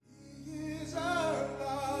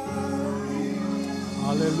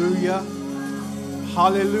Hallelujah.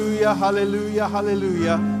 Hallelujah, hallelujah,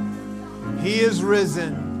 hallelujah. He is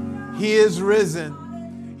risen. He is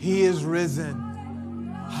risen. He is risen.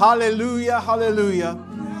 Hallelujah, hallelujah.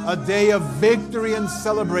 A day of victory and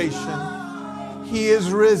celebration. He is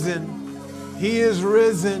risen. He is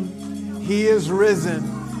risen. He is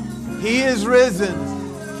risen. He is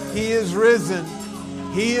risen. He is risen.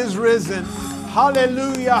 He is risen.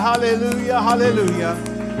 Hallelujah, hallelujah, hallelujah.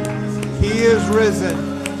 He is risen.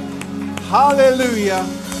 Hallelujah,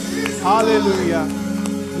 hallelujah.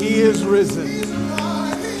 He is risen.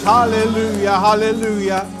 Hallelujah,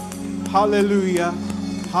 hallelujah, hallelujah,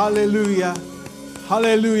 hallelujah,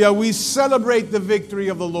 hallelujah. We celebrate the victory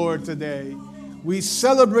of the Lord today. We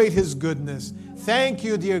celebrate His goodness. Thank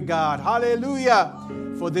you, dear God. Hallelujah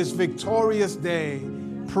for this victorious day.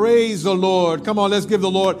 Praise the Lord. Come on, let's give the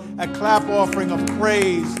Lord a clap offering of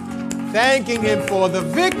praise, thanking Him for the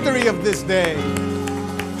victory of this day.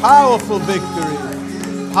 Powerful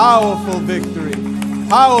victory. Powerful victory.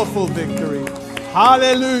 Powerful victory.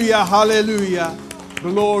 Hallelujah, hallelujah.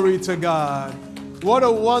 Glory to God. What a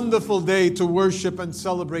wonderful day to worship and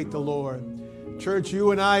celebrate the Lord. Church, you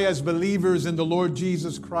and I as believers in the Lord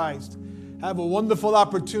Jesus Christ have a wonderful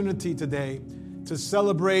opportunity today to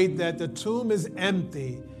celebrate that the tomb is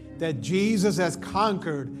empty, that Jesus has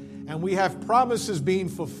conquered, and we have promises being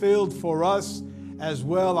fulfilled for us as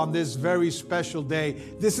well on this very special day.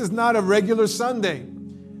 This is not a regular Sunday,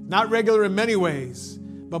 not regular in many ways,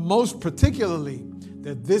 but most particularly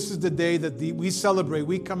that this is the day that we celebrate,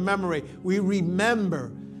 we commemorate, we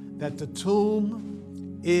remember that the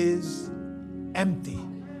tomb is empty.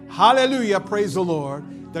 Hallelujah, praise the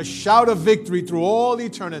Lord. The shout of victory through all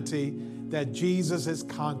eternity that Jesus has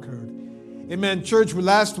conquered. Amen. Church,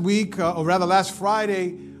 last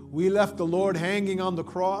Friday, we left the Lord hanging on the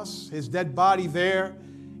cross, His dead body there.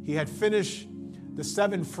 He had finished the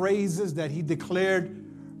 7 phrases that He declared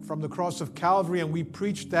from the cross of Calvary, and we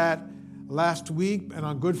preached that last week. And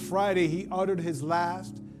on Good Friday, He uttered His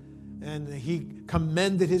last, and He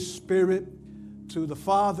commended His spirit to the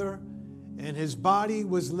Father, and His body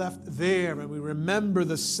was left there. And we remember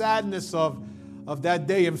the sadness of that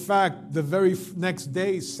day. In fact, the very next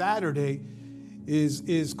day, Saturday,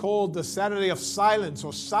 is called the Saturday of Silence,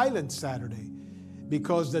 or Silent Saturday,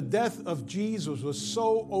 because the death of Jesus was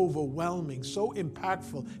so overwhelming, so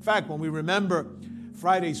impactful. In fact, when we remember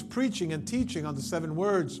Friday's preaching and teaching on the 7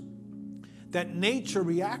 words, that nature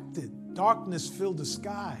reacted. Darkness filled the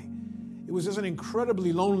sky. It was just an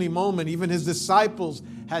incredibly lonely moment. Even His disciples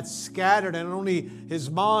had scattered, and only His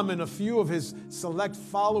mom and a few of His select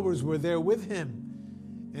followers were there with Him.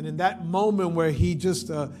 And in that moment where He just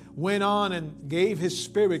went on and gave His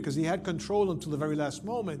spirit, because He had control until the very last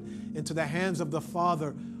moment, into the hands of the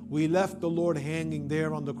Father, we left the Lord hanging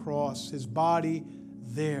there on the cross, His body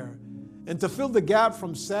there. And to fill the gap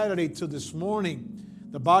from Saturday to this morning,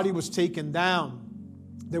 the body was taken down.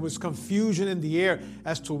 There was confusion in the air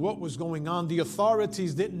as to what was going on. The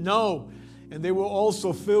authorities didn't know, and they were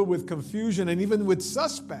also filled with confusion and even with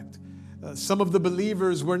suspect. Some of the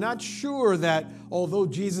believers were not sure that although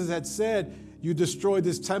Jesus had said, "You destroy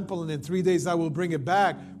this temple and in 3 days I will bring it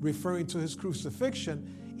back," referring to His crucifixion,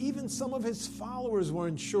 even some of His followers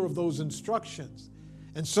weren't sure of those instructions.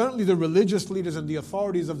 And certainly the religious leaders and the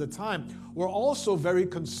authorities of the time were also very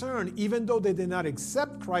concerned, even though they did not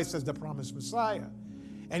accept Christ as the promised Messiah.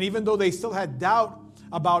 And even though they still had doubt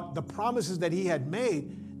about the promises that He had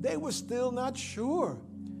made, they were still not sure.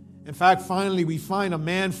 In fact, finally, we find a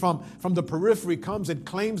man from the periphery comes and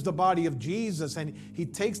claims the body of Jesus, and he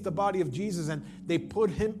takes the body of Jesus and they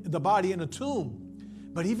put the body in a tomb.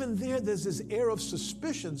 But even there's this air of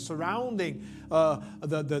suspicion surrounding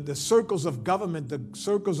the circles of government, the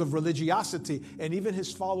circles of religiosity, and even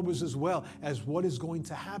His followers as well, as what is going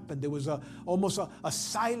to happen. There was almost a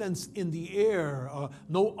silence in the air.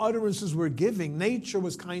 No utterances were giving. Nature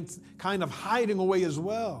was kind of hiding away as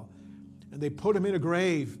well. And they put Him in a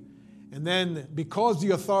grave. And then, because the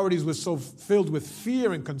authorities were so filled with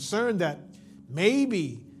fear and concern that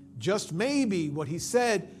maybe, just maybe, what He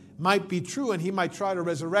said might be true and He might try to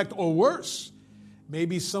resurrect, or worse,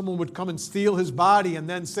 maybe someone would come and steal His body and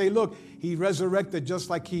then say, "Look, He resurrected just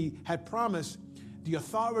like He had promised," the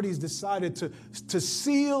authorities decided to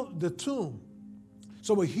seal the tomb.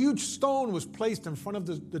 So a huge stone was placed in front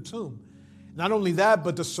of the tomb. Not only that,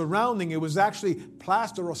 but the surrounding, it was actually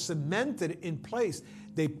plastered or cemented in place.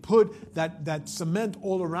 They put that cement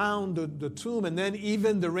all around the tomb, and then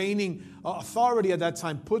even the reigning authority at that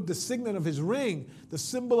time put the signet of his ring. The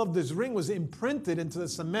symbol of this ring was imprinted into the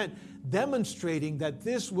cement, demonstrating that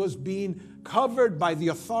this was being covered by the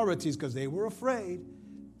authorities, because they were afraid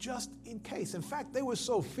just in case. In fact, they were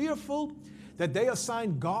so fearful that they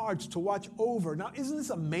assigned guards to watch over. Now, isn't this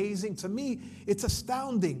amazing? To me, it's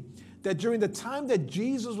astounding that during the time that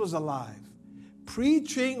Jesus was alive,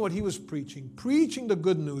 preaching what he was preaching the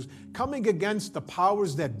good news, coming against the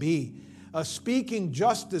powers that be, speaking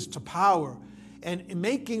justice to power, and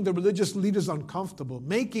making the religious leaders uncomfortable,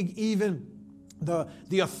 making even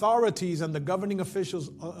the authorities and the governing officials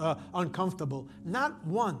uncomfortable. Not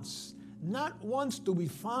once do we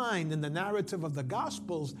find in the narrative of the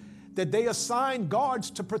Gospels that they assigned guards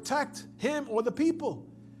to protect him or the people.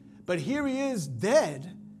 But here he is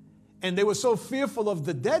dead, and they were so fearful of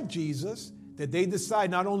the dead Jesus that they decide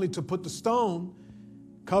not only to put the stone,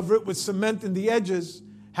 cover it with cement in the edges,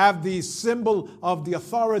 have the symbol of the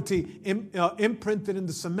authority imprinted in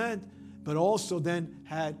the cement, but also then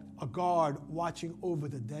had a guard watching over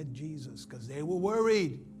the dead Jesus because they were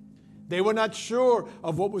worried. They were not sure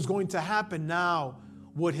of what was going to happen now.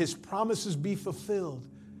 Would his promises be fulfilled?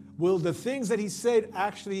 Will the things that he said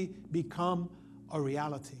actually become a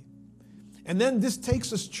reality? And then this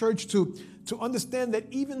takes us, church, to understand that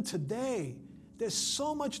even today, there's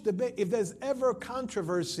so much debate. If there's ever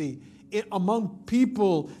controversy among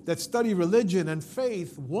people that study religion and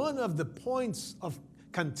faith, one of the points of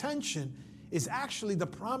contention is actually the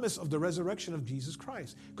promise of the resurrection of Jesus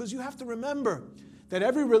Christ. Because you have to remember that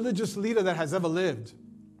every religious leader that has ever lived,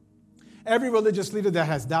 every religious leader that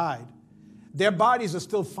has died, their bodies are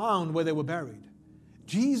still found where they were buried.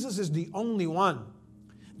 Jesus is the only one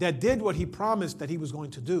that did what he promised that he was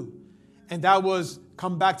going to do. And that was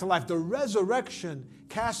come back to life. The resurrection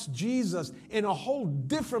cast Jesus in a whole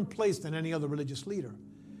different place than any other religious leader,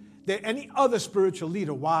 than any other spiritual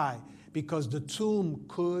leader. Why? Because the tomb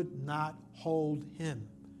could not hold him.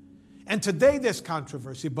 And today there's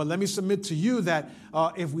controversy, but let me submit to you that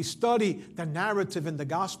if we study the narrative in the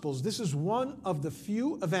Gospels, this is one of the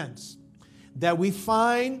few events that we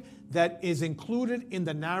find that is included in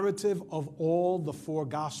the narrative of all the four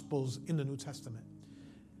Gospels in the New Testament.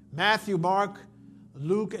 Matthew, Mark,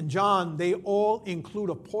 Luke, and John, they all include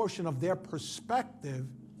a portion of their perspective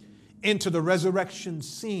into the resurrection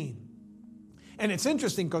scene. And it's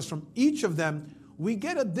interesting because from each of them, we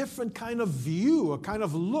get a different kind of view, a kind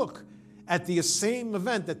of look at the same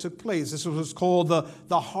event that took place. This was called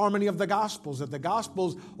the harmony of the Gospels. That the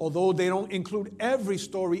Gospels, although they don't include every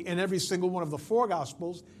story in every single one of the four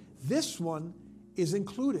Gospels, this one is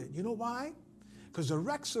included. You know why? Because the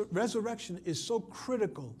resurrection is so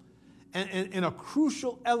critical and a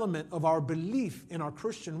crucial element of our belief in our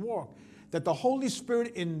Christian walk that the Holy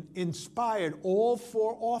Spirit inspired all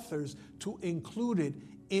four authors to include it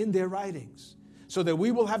in their writings so that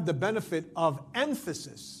we will have the benefit of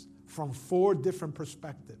emphasis from four different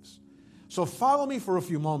perspectives. So follow me for a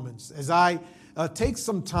few moments as I take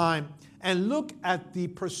some time and look at the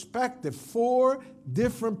perspective, four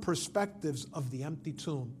different perspectives of the empty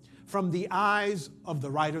tomb from the eyes of the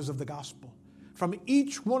writers of the gospel. From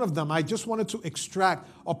each one of them, I just wanted to extract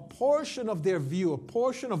a portion of their view, a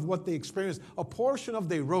portion of what they experienced, a portion of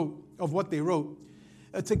what they wrote,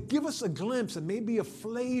 to give us a glimpse and maybe a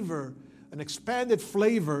flavor, an expanded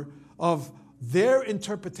flavor of their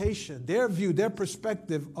interpretation, their view, their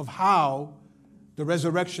perspective of how the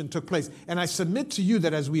resurrection took place. And I submit to you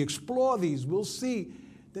that as we explore these, we'll see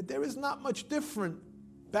that there is not much different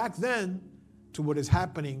back then to what is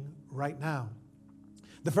happening right now.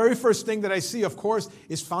 The very first thing that I see, of course,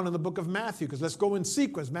 is found in the book of Matthew, because let's go in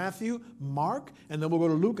sequence. Matthew, Mark, and then we'll go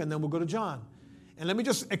to Luke, and then we'll go to John. And let me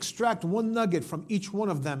just extract one nugget from each one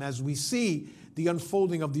of them as we see the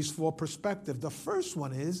unfolding of these four perspectives. The first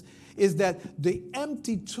one is that the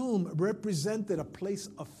empty tomb represented a place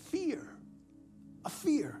of fear. A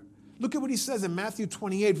fear. Look at what he says in Matthew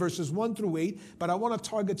 28, verses 1 through 8, but I want to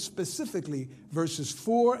target specifically verses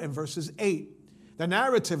 4 and verses 8. The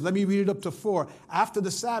narrative, let me read it up to 4. After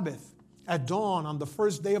the Sabbath, at dawn on the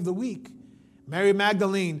first day of the week, Mary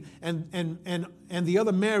Magdalene and the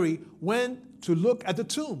other Mary went to look at the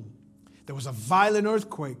tomb. There was a violent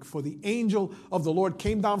earthquake, for the angel of the Lord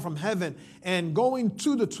came down from heaven and going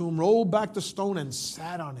to the tomb, rolled back the stone and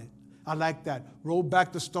sat on it. I like that. Rolled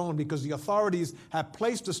back the stone because the authorities had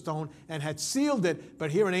placed the stone and had sealed it. But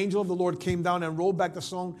here an angel of the Lord came down and rolled back the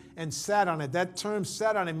stone and sat on it. That term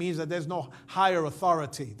sat on it means that there's no higher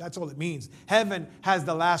authority. That's all it means. Heaven has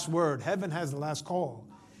the last word. Heaven has the last call.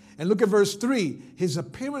 And look at verse 3. His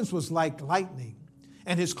appearance was like lightning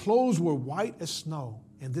and his clothes were white as snow.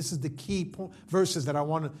 And this is the key verses that I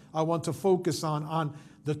want to focus on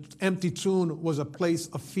the empty tomb was a place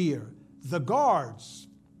of fear. The guards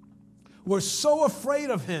were so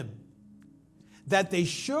afraid of him that they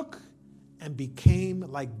shook and became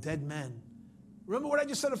like dead men. Remember what I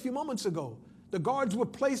just said a few moments ago. The guards were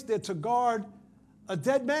placed there to guard a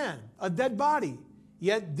dead man, a dead body.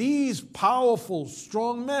 Yet these powerful,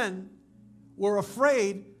 strong men were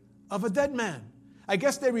afraid of a dead man. I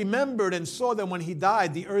guess they remembered and saw that when he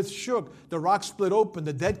died, the earth shook, the rocks split open,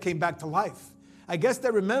 the dead came back to life. I guess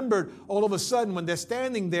they remembered all of a sudden when they're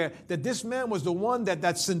standing there that this man was the one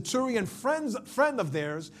that centurion friend of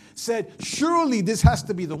theirs said, surely this has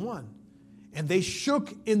to be the one. And they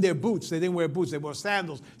shook in their boots. They didn't wear boots, they wore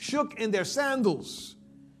sandals. Shook in their sandals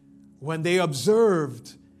when they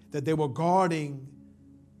observed that they were guarding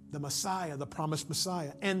the Messiah, the promised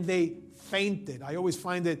Messiah. And they fainted. I always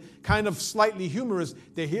find it kind of slightly humorous.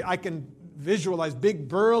 I can visualize big,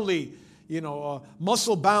 burly,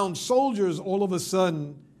 muscle-bound soldiers all of a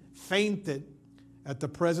sudden fainted at the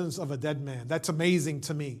presence of a dead man. That's amazing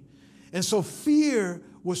to me. And so fear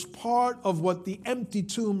was part of what the empty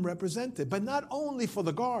tomb represented. But not only for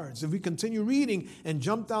the guards. If we continue reading and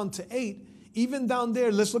jump down to 8, even down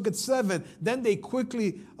there, let's look at 7. Then go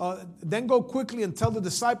quickly and tell the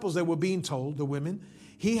disciples they were being told, the women,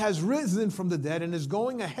 he has risen from the dead and is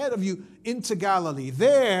going ahead of you into Galilee.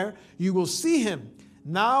 There you will see him.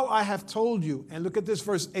 Now I have told you. And look at this,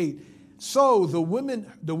 verse 8. So the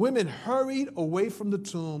women hurried away from the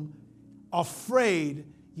tomb, afraid,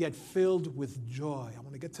 yet filled with joy. I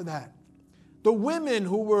want to get to that. The women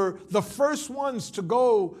who were the first ones to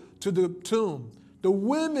go to the tomb, the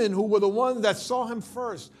women who were the ones that saw him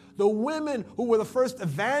first, the women who were the first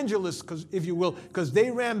evangelists, because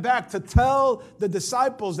they ran back to tell the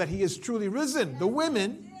disciples that he is truly risen. The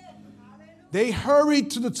women, they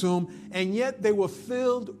hurried to the tomb, and yet they were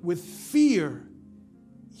filled with fear,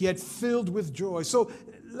 yet filled with joy. So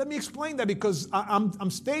let me explain that, because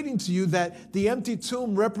I'm stating to you that the empty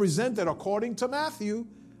tomb represented, according to Matthew,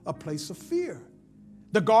 a place of fear.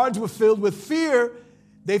 The guards were filled with fear.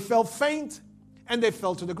 They felt faint, and they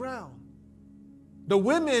fell to the ground. The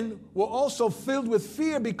women were also filled with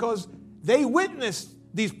fear because they witnessed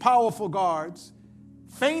these powerful guards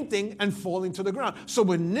fainting and falling to the ground. So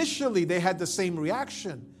initially they had the same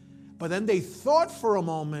reaction. But then they thought for a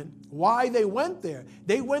moment why they went there.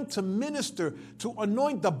 They went to minister, to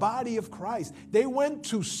anoint the body of Christ. They went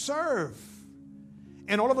to serve.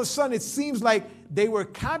 And all of a sudden it seems like they were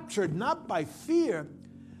captured not by fear,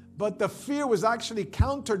 but the fear was actually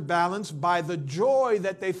counterbalanced by the joy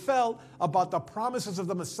that they felt about the promises of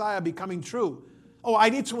the Messiah becoming true. Oh, I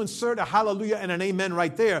need to insert a hallelujah and an amen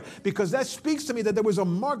right there, because that speaks to me that there was a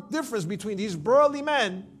marked difference between these burly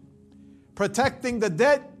men protecting the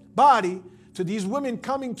dead body to these women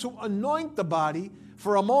coming to anoint the body,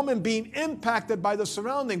 for a moment being impacted by the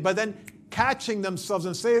surrounding, but then catching themselves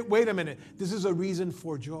and say, wait a minute, this is a reason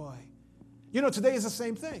for joy. Today is the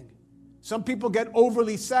same thing. Some people get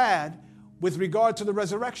overly sad with regard to the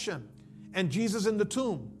resurrection and Jesus in the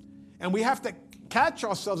tomb. And we have to catch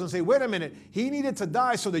ourselves and say, wait a minute, he needed to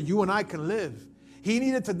die so that you and I can live. He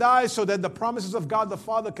needed to die so that the promises of God the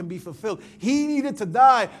Father can be fulfilled. He needed to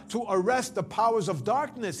die to arrest the powers of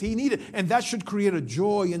darkness. And that should create a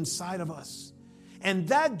joy inside of us. And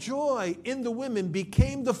that joy in the women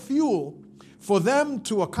became the fuel for them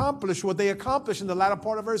to accomplish what they accomplished in the latter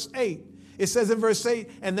part of verse 8. It says in verse 8,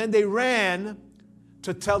 and then they ran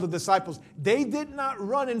to tell the disciples. They did not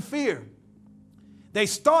run in fear. They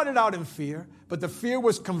started out in fear, but the fear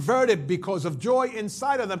was converted because of joy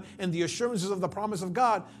inside of them and the assurances of the promise of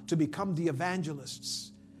God to become the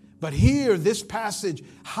evangelists. But here, this passage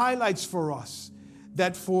highlights for us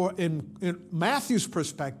that in Matthew's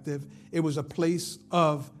perspective, it was a place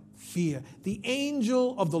of fear. The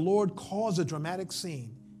angel of the Lord caused a dramatic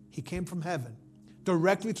scene. He came from heaven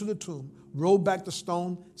directly to the tomb, rolled back the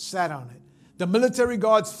stone, sat on it. The military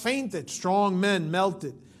guards fainted. Strong men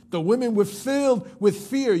melted. The women were filled with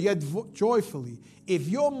fear, yet joyfully. If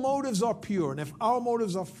your motives are pure, and if our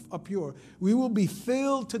motives are pure, we will be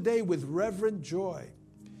filled today with reverent joy.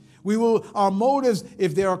 Our motives,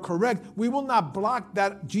 if they are correct, we will not block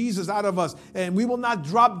that Jesus out of us, and we will not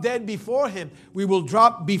drop dead before him. We will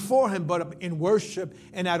drop before him, but in worship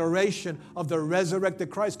and adoration of the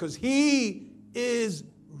resurrected Christ, because he is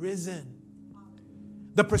risen.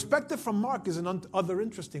 The perspective from Mark is another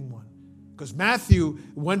interesting one, because Matthew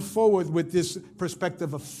went forward with this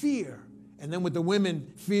perspective of fear, and then with the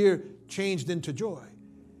women, fear changed into joy.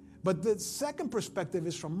 But the second perspective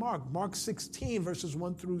is from Mark, Mark 16, verses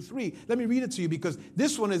 1 through 3. Let me read it to you, because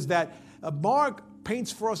this one is that Mark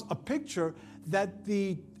paints for us a picture that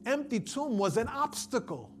the empty tomb was an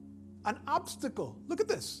obstacle. An obstacle. Look at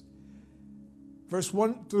this. Verse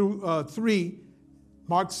 1 through 3,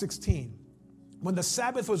 Mark 16. When the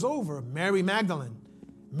Sabbath was over, Mary Magdalene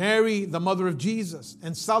Mary, the mother of Jesus,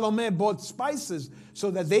 and Salome bought spices so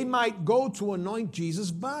that they might go to anoint Jesus'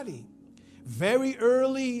 body. Very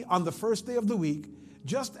early on the first day of the week,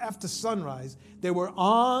 just after sunrise, they were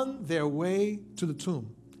on their way to the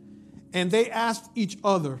tomb. And they asked each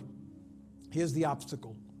other, here's the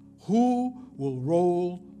obstacle, who will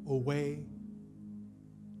roll away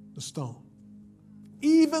the stone?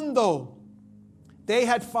 Even though they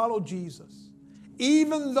had followed Jesus,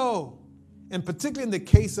 even though, and particularly in the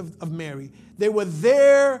case of Mary, they were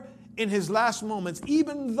there in his last moments,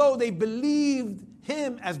 even though they believed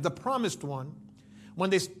him as the promised one,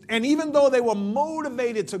 and even though they were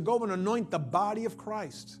motivated to go and anoint the body of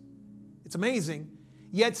Christ, it's amazing,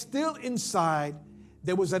 yet still inside,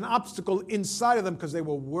 there was an obstacle inside of them because they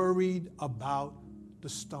were worried about the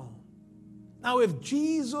stone. Now, if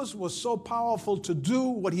Jesus was so powerful to do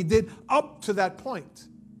what he did up to that point,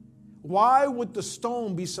 why would the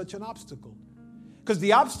stone be such an obstacle? Because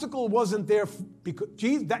the obstacle wasn't there because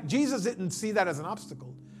Jesus didn't see that as an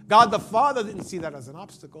obstacle. God the Father didn't see that as an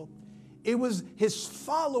obstacle. It was his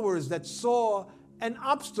followers that saw an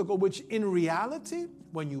obstacle, which in reality,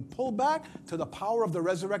 when you pull back to the power of the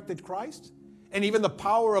resurrected Christ, and even the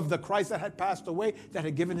power of the Christ that had passed away, that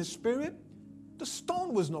had given his spirit, the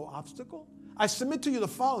stone was no obstacle. I submit to you the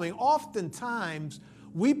following. Oftentimes,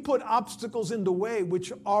 we put obstacles in the way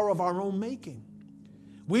which are of our own making.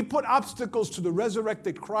 We put obstacles to the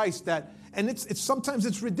resurrected Christ and it's sometimes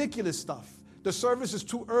it's ridiculous stuff. The service is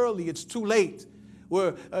too early, it's too late.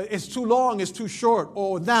 It's too long, it's too short.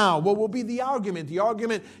 Or now, what will be the argument? The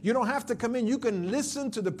argument, you don't have to come in. You can listen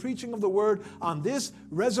to the preaching of the word on this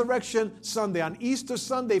Resurrection Sunday, on Easter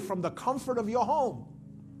Sunday, from the comfort of your home.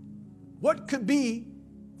 What could be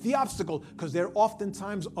the obstacle? Because they're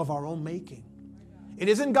oftentimes of our own making. It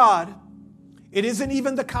isn't God. It isn't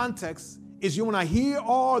even the context. It's you and I. Here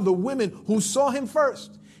are the women who saw him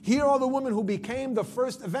first. Here are the women who became the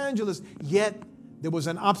first evangelists, yet there was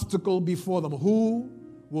an obstacle before them. Who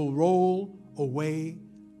will roll away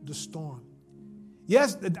the storm?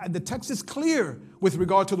 Yes, the text is clear with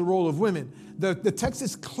regard to the role of women. The text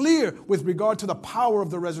is clear with regard to the power of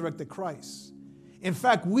the resurrected Christ. In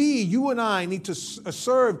fact, you and I need to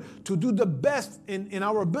serve to do the best in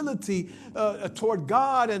our ability toward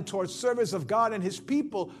God and toward service of God and his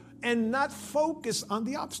people, and not focus on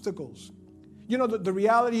the obstacles. You know, the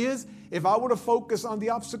reality is, if I were to focus on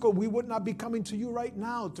the obstacle, we would not be coming to you right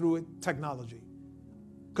now through technology.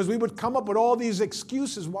 Because we would come up with all these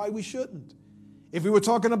excuses why we shouldn't. If we were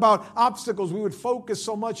talking about obstacles, we would focus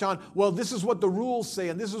so much on, well, this is what the rules say,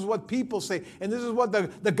 and this is what people say, and this is what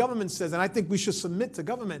the government says. And I think we should submit to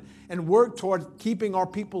government and work toward keeping our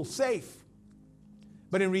people safe.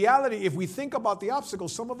 But in reality, if we think about the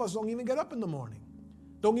obstacles, some of us don't even get up in the morning.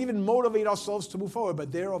 Don't even motivate ourselves to move forward,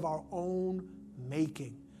 but they're of our own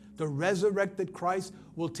making. The resurrected Christ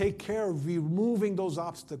will take care of removing those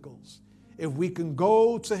obstacles. If we can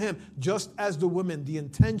go to him, just as the women, the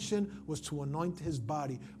intention was to anoint his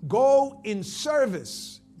body. Go in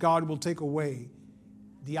service. God will take away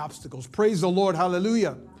the obstacles. Praise the Lord.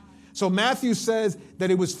 Hallelujah. So Matthew says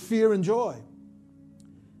that it was fear and joy.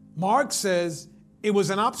 Mark says it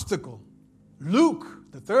was an obstacle. Luke,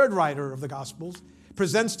 the third writer of the Gospels,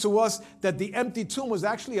 presents to us that the empty tomb was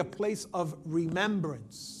actually a place of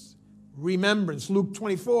remembrance. Remembrance. Luke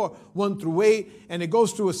 24, 1 through 8. And it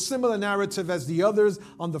goes through a similar narrative as the others.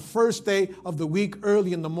 On the first day of the week,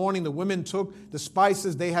 early in the morning, the women took the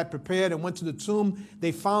spices they had prepared and went to the tomb.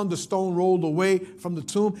 They found the stone rolled away from the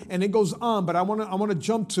tomb. And it goes on, but I want to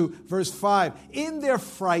jump to verse 5. In their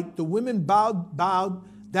fright, the women bowed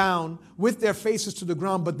down with their faces to the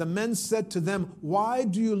ground. But the men said to them, why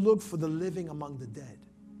do you look for the living among the dead?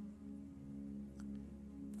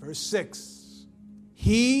 Verse 6.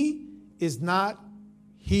 He is not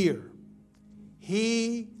here.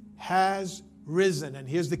 He has risen. And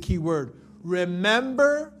here's the key word.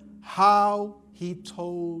 Remember how he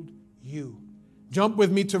told you. Jump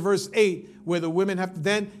with me to verse 8, where the women have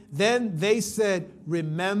to, then they said,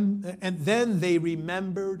 remember, and then they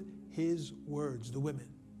remembered his words, the women.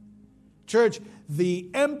 Church,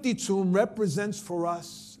 the empty tomb represents for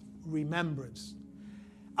us remembrance.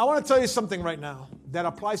 I want to tell you something right now that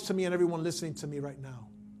applies to me and everyone listening to me right now.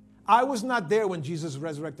 I was not there when Jesus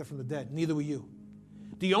resurrected from the dead. Neither were you.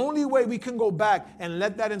 The only way we can go back and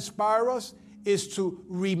let that inspire us is to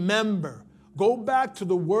remember. Go back to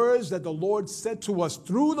the words that the Lord said to us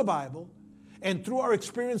through the Bible and through our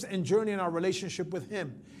experience and journey in our relationship with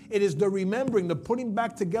him. It is the remembering, the putting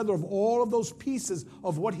back together of all of those pieces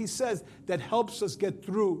of what he says that helps us get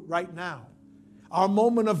through right now. Our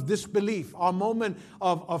moment of disbelief, our moment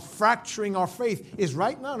of fracturing our faith is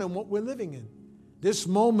right now in what we're living in. This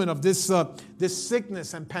moment of this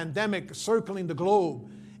sickness and pandemic circling the globe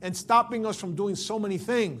and stopping us from doing so many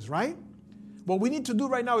things, right? What we need to do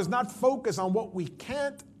right now is not focus on what we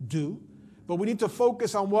can't do, but we need to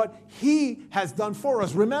focus on what He has done for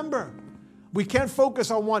us. Remember, we can't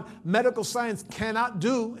focus on what medical science cannot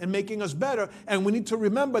do in making us better, and we need to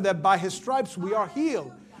remember that by His stripes we are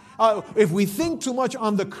healed. If we think too much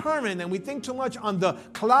on the current and we think too much on the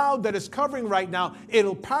cloud that is covering right now,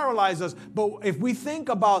 it'll paralyze us. But if we think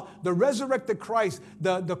about the resurrected Christ,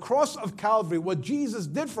 the cross of Calvary, what Jesus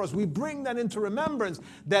did for us, we bring that into remembrance.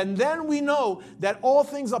 Then we know that all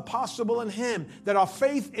things are possible in Him, that our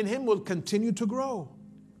faith in Him will continue to grow.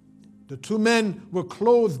 The two men were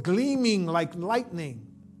clothed gleaming like lightning.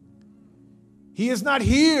 He is not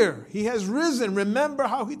here. He has risen. Remember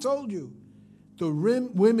how He told you. The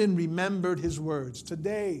women remembered His words.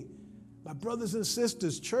 Today, my brothers and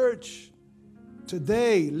sisters, church,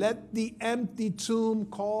 today, let the empty tomb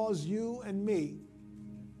cause you and me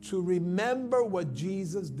to remember what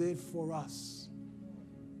Jesus did for us.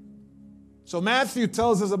 So Matthew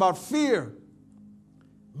tells us about fear.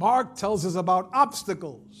 Mark tells us about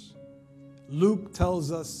obstacles. Luke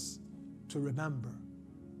tells us to remember.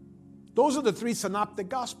 Those are the three synoptic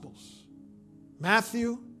gospels.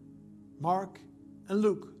 Matthew, Mark, and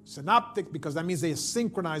Luke. Synoptic because that means they are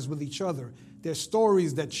synchronized with each other. They're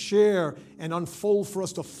stories that share and unfold for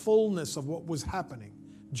us the fullness of what was happening.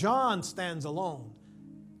 John stands alone.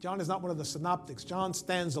 John is not one of the synoptics. John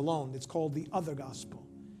stands alone. It's called the other gospel.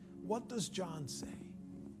 What does John say?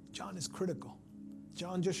 John is critical.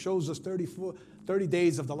 John just shows us 30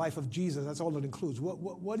 days of the life of Jesus. That's all it includes.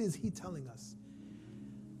 What is he telling us?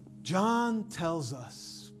 John tells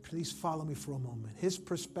us, please follow me for a moment. His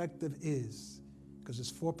perspective is, because there's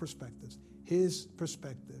four perspectives, his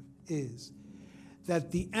perspective is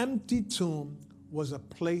that the empty tomb was a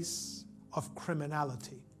place of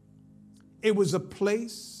criminality. It was a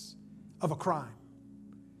place of a crime.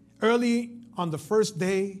 Early on the first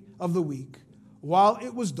day of the week, while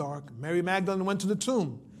it was dark, Mary Magdalene went to the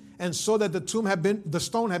tomb and saw that the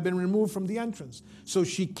stone had been removed from the entrance. So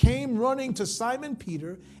she came running to Simon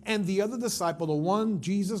Peter and the other disciple, the one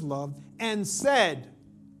Jesus loved, and said,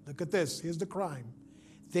 look at this, here's the crime.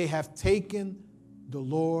 They have taken the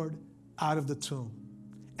Lord out of the tomb,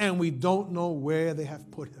 and we don't know where they have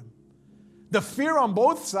put him. The fear on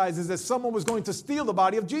both sides is that someone was going to steal the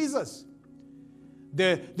body of Jesus.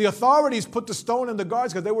 The authorities put the stone in the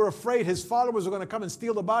guards because they were afraid his followers were going to come and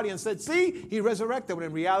steal the body and said, see, he resurrected. When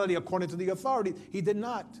in reality, according to the authorities, he did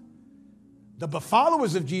not. The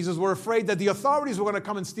followers of Jesus were afraid that the authorities were going to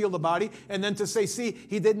come and steal the body and then to say, see,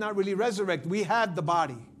 he did not really resurrect. We had the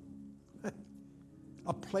body.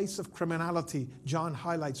 A place of criminality, John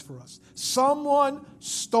highlights for us. Someone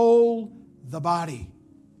stole the body.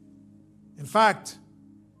 In fact,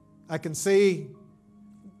 I can say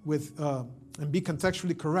with and be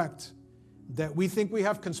contextually correct that we think we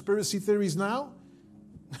have conspiracy theories now.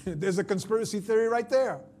 There's a conspiracy theory right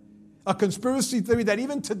there. A conspiracy theory that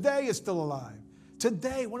even today is still alive.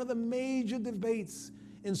 Today, one of the major debates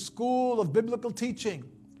in school of biblical teaching,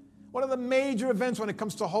 one of the major events when it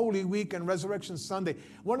comes to Holy Week and Resurrection Sunday,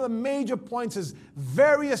 one of the major points is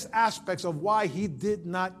various aspects of why he did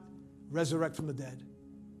not resurrect from the dead.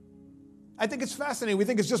 I think it's fascinating. We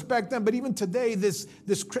think it's just back then, but even today,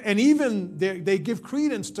 and even they give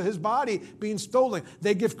credence to his body being stolen.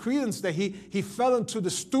 They give credence that he fell into the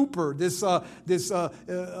stupor, this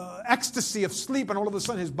ecstasy of sleep, and all of a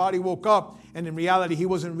sudden his body woke up, and in reality, he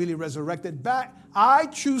wasn't really resurrected. I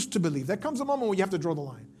choose to believe. There comes a moment when you have to draw the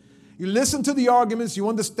line. You listen to the arguments, you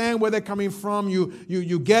understand where they're coming from,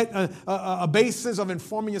 you get a basis of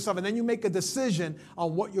informing yourself, and then you make a decision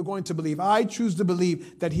on what you're going to believe. I choose to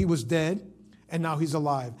believe that he was dead, and now he's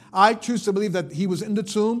alive. I choose to believe that he was in the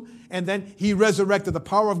tomb, and then he resurrected. The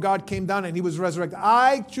power of God came down, and he was resurrected.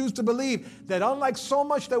 I choose to believe that unlike so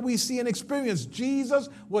much that we see and experience, Jesus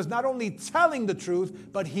was not only telling the truth,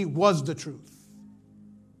 but he was the truth.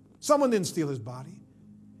 Someone didn't steal his body.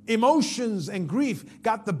 Emotions and grief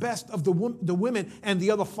got the best of the women and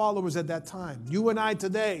the other followers at that time. You and I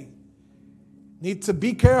today need to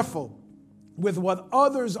be careful with what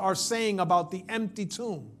others are saying about the empty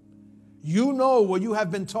tomb. You know what you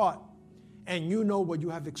have been taught, and you know what you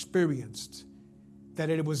have experienced,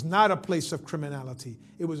 that it was not a place of criminality.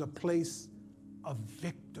 It was a place of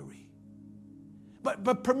victory.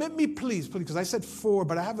 But permit me, please, because I said 4,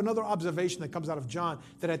 but I have another observation that comes out of John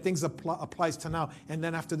that I think applies to now, and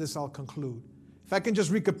then after this I'll conclude. If I can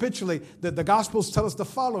just recapitulate, the Gospels tell us the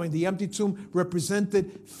following. The empty tomb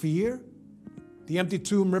represented fear. The empty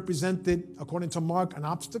tomb represented, according to Mark, an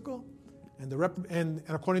obstacle. And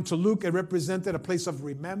according to Luke, it represented a place of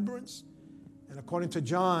remembrance. And according to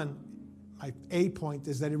John, my A point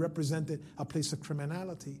is that it represented a place of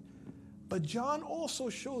criminality. But John also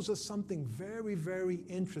shows us something very, very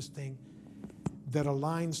interesting that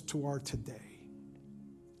aligns to our today.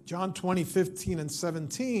 John 20:15 and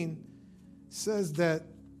 17 says that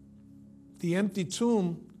the empty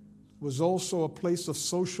tomb was also a place of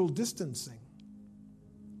social distancing.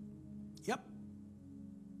 Yep.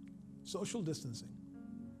 Social distancing.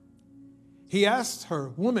 He asked her,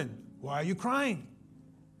 "Woman, why are you crying?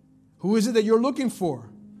 Who is it that you're looking for?"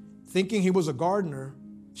 Thinking he was a gardener,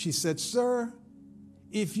 she said, "Sir,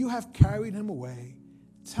 if you have carried him away,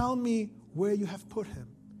 tell me where you have put him,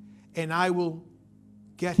 and I will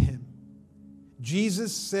get him."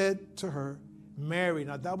 Jesus said to her, "Mary."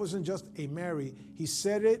 Now, that wasn't just a Mary. He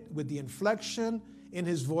said it with the inflection in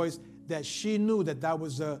his voice that she knew that that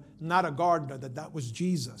was not a gardener, that was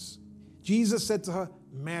Jesus. Jesus said to her,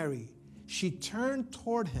 "Mary." She turned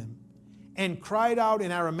toward him and cried out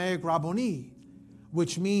in Aramaic, "Rabboni,"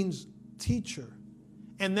 which means teacher.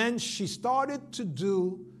 And then she started to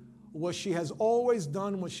do what she has always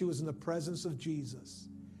done when she was in the presence of Jesus.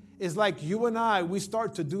 It's like you and I, we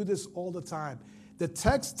start to do this all the time. The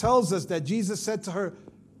text tells us that Jesus said to her,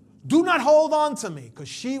 "Do not hold on to me."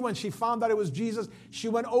 Because when she found out it was Jesus, she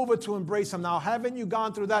went over to embrace him. Now, haven't you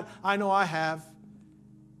gone through that? I know I have.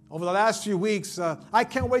 Over the last few weeks, I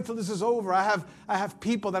can't wait till this is over. I have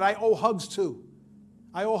people that I owe hugs to.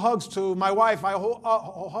 I owe hugs to my wife. I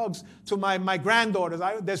owe hugs to my granddaughters.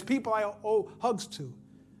 There's people I owe hugs to.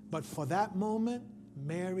 But for that moment,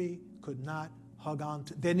 Mary could not hug on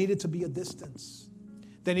to. There needed to be a distance.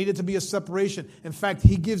 There needed to be a separation. In fact,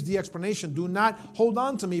 he gives the explanation, "Do not hold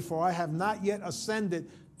on to me, for I have not yet ascended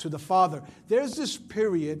to the Father." There's this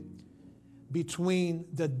period between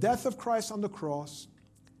the death of Christ on the cross,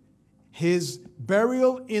 his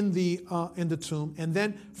burial in the tomb, and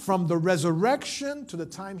then from the resurrection to the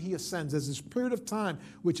time he ascends. There's this period of time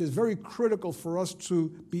which is very critical for us to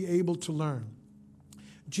be able to learn.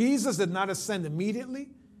 Jesus did not ascend immediately.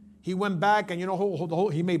 He went back and,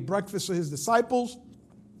 he made breakfast for his disciples,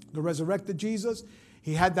 the resurrected Jesus.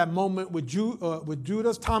 He had that moment with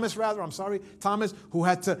Thomas, who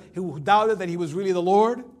doubted that he was really the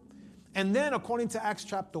Lord. And then, according to Acts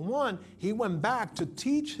chapter 1, he went back to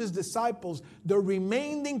teach his disciples the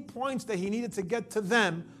remaining points that he needed to get to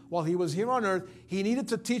them while he was here on earth. He needed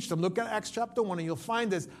to teach them. Look at Acts chapter 1, and you'll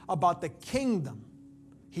find this about the kingdom.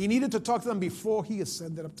 He needed to talk to them before he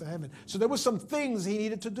ascended up to heaven. So there were some things he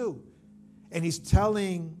needed to do. And he's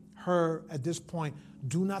telling her at this point,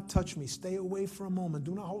 "Do not touch me. Stay away for a moment.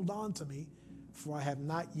 Do not hold on to me, for I have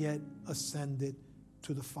not yet ascended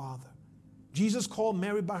to the Father." Jesus called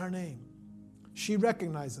Mary by her name. She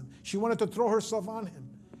recognized him. She wanted to throw herself on him,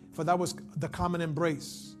 for that was the common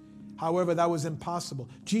embrace. However, that was impossible.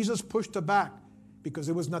 Jesus pushed her back because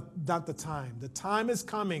it was not the time. The time is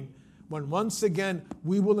coming when once again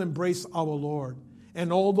we will embrace our Lord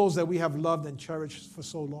and all those that we have loved and cherished for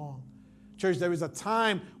so long. Church, there is a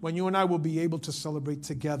time when you and I will be able to celebrate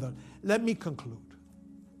together. Let me conclude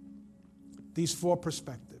these four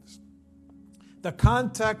perspectives. The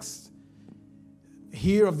context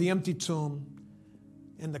here of the empty tomb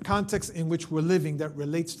and the context in which we're living that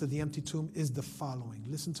relates to the empty tomb is the following.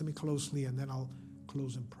 Listen to me closely and then I'll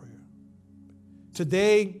close in prayer.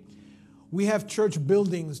 Today, we have church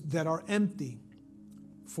buildings that are empty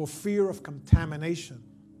for fear of contamination.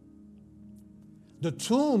 The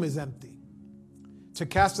tomb is empty to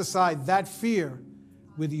cast aside that fear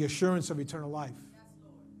with the assurance of eternal life.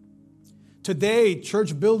 Today,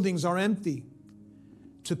 church buildings are empty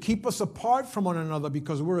to keep us apart from one another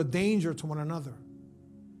because we're a danger to one another.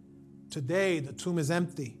 Today, the tomb is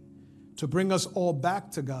empty to bring us all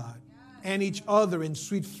back to God and each other in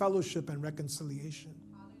sweet fellowship and reconciliation.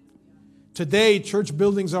 Today, church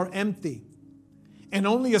buildings are empty and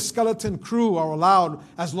only a skeleton crew are allowed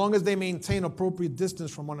as long as they maintain appropriate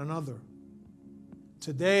distance from one another.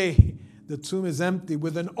 Today, the tomb is empty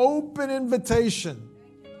with an open invitation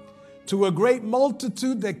to a great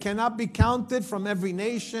multitude that cannot be counted from every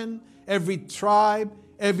nation, every tribe,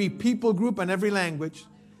 every people group, and every language,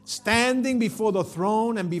 standing before the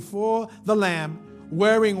throne and before the Lamb,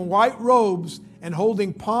 wearing white robes and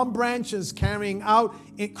holding palm branches, crying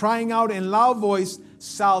out in loud voice,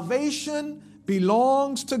 "Salvation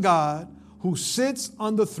belongs to God who sits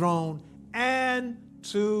on the throne and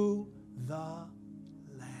to the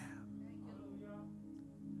Lamb."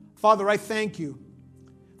 Father, I thank you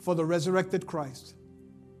for the resurrected Christ.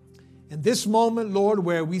 In this moment, Lord,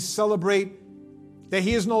 where we celebrate that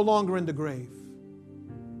he is no longer in the grave.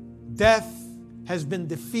 Death has been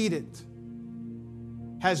defeated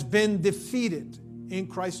has been defeated in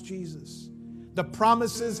Christ Jesus. The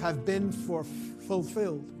promises have been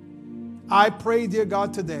fulfilled. I pray, dear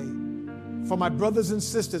God, today for my brothers and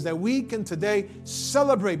sisters that we can today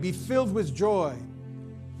celebrate, be filled with joy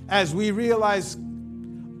as we realize,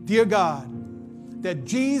 dear God, that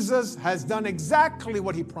Jesus has done exactly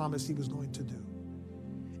what he promised he was going to do.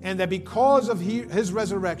 And that because of his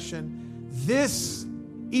resurrection, this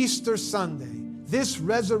Easter Sunday, this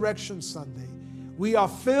Resurrection Sunday, we are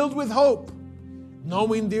filled with hope,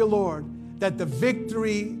 knowing, dear Lord, that the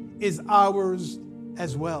victory is ours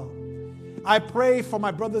as well. I pray for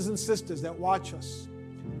my brothers and sisters that watch us,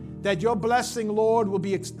 that your blessing, Lord, will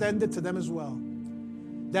be extended to them as well.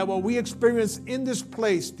 That what we experience in this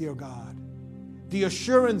place, dear God, the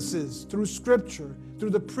assurances through Scripture, through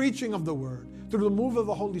the preaching of the Word, through the move of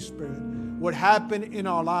the Holy Spirit, would happen in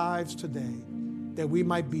our lives today, that we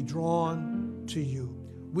might be drawn to you.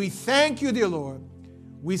 We thank you, dear Lord.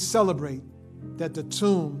 We celebrate that the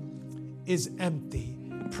tomb is empty.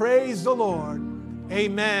 Praise the Lord.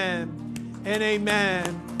 Amen and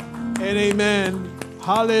amen and amen.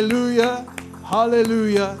 Hallelujah,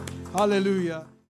 hallelujah, hallelujah.